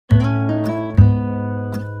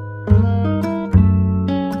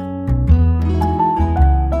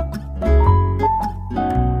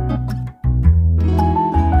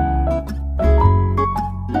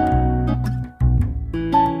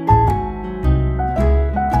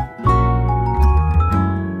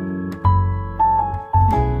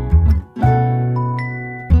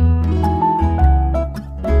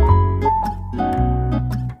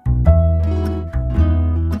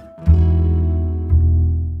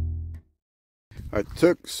I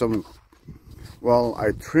took some, well,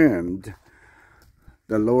 I trimmed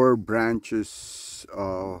the lower branches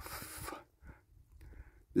of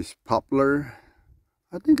this poplar.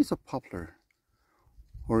 I think it's a poplar,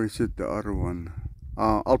 or is it the other one?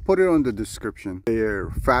 I'll put it on the description. They are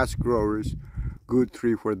fast growers, good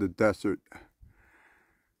tree for the desert.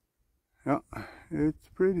 Yeah, it's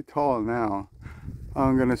pretty tall now.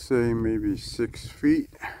 I'm gonna say maybe 6 feet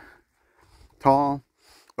tall,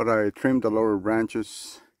 but I trimmed the lower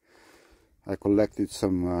branches. I collected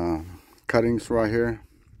some cuttings right here.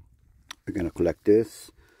 We're gonna collect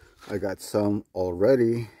this. I got some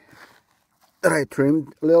already that I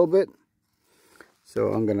trimmed a little bit,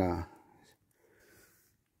 so I'm gonna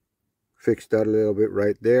fix that a little bit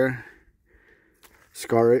right there,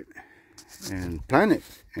 scar it, and plant it.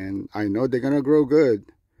 And I know they're gonna grow good,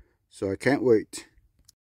 so I can't wait.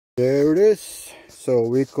 There it is. So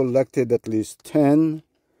we collected at least 10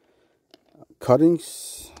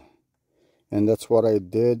 cuttings, and that's what I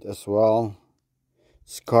did as well.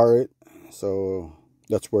 Scar it, so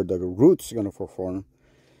that's where the roots are gonna form.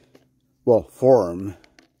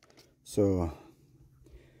 So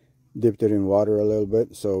dipped it in water a little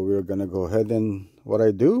bit. So we're gonna go ahead, and what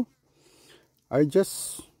I do, I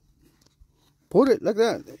just put it like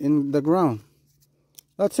that in the ground.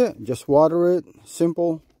 That's it. Just water it.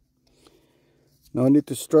 Simple. No need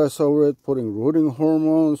to stress over it, putting rooting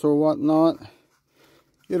hormones or whatnot.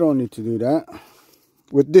 You don't need to do that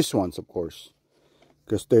with these ones, of course,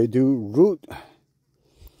 because they do root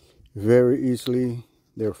very easily.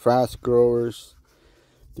 They're fast growers.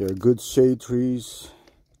 They're good shade trees,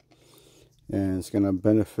 and it's gonna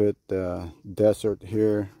benefit the desert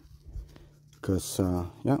here, because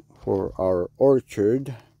yeah, for our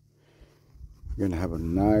orchard, we're gonna have a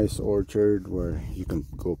nice orchard where you can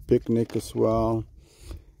go picnic as well.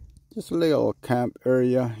 Just a little camp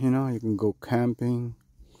area, you know, you can go camping.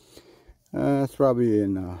 It's probably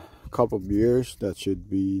in a couple of years that should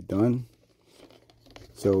be done.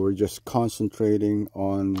 So we're just concentrating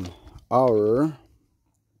on our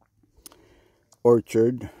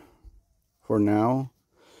orchard for now,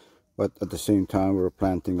 but at the same time we're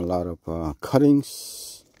planting a lot of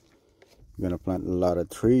cuttings. We're gonna plant a lot of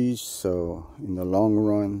trees, so in the long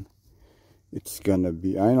run it's gonna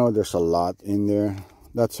be, I know there's a lot in there.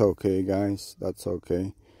 That's okay, guys, that's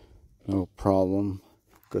okay, no problem,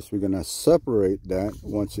 because we're gonna separate that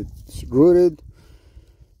once it's rooted.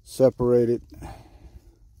 Separate it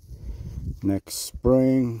next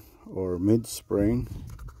spring or mid-spring,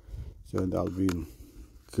 so that'll be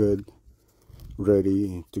good,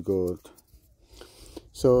 ready to go.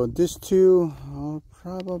 So these two, I'll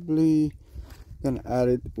probably gonna add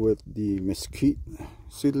it with the mesquite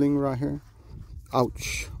seedling right here.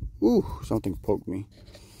 Ouch! Ooh, something poked me.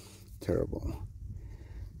 Terrible.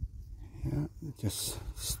 Yeah, just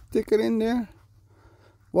stick it in there,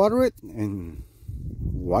 water it, and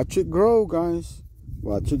watch it grow, guys.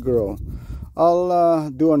 Watch it grow. I'll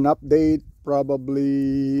do an update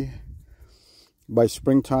probably by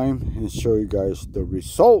springtime and show you guys the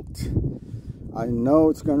result. I know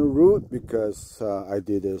it's gonna root because I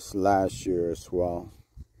did this last year as well.